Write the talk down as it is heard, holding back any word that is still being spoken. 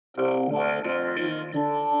The weather in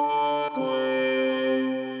Brooklyn.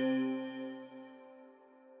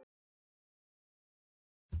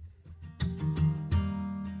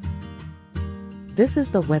 This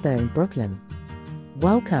is the weather in Brooklyn.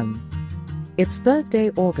 Welcome. It's Thursday,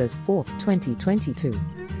 August 4th, 2022.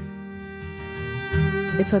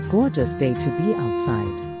 It's a gorgeous day to be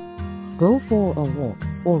outside. Go for a walk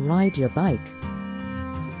or ride your bike.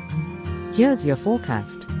 Here's your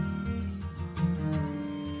forecast.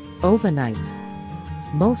 Overnight.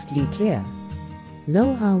 Mostly clear.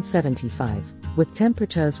 Low around 75, with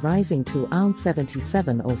temperatures rising to around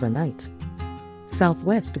 77 overnight.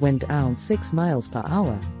 Southwest wind around 6 miles per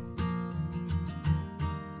hour.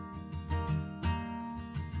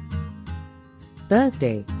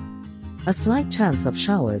 Thursday. A slight chance of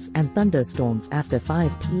showers and thunderstorms after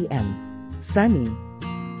 5 p.m. Sunny.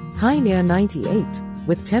 High near 98,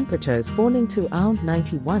 with temperatures falling to around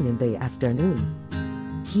 91 in the afternoon.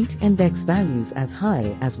 Heat index values as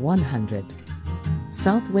high as 100.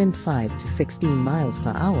 South wind 5 to 16 miles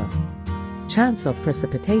per hour. Chance of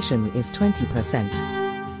precipitation is 20%.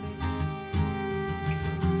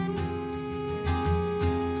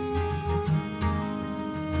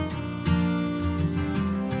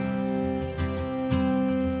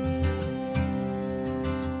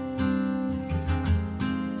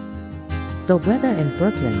 The Weather in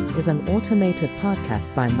Brooklyn is an automated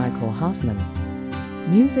podcast by Michael Hoffman.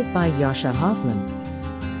 Music by Yasha Hoffman.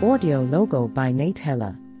 Audio logo by Nate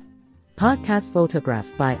Heller. Podcast photograph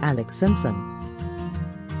by Alex Simpson.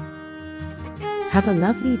 Have a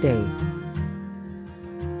lovely day.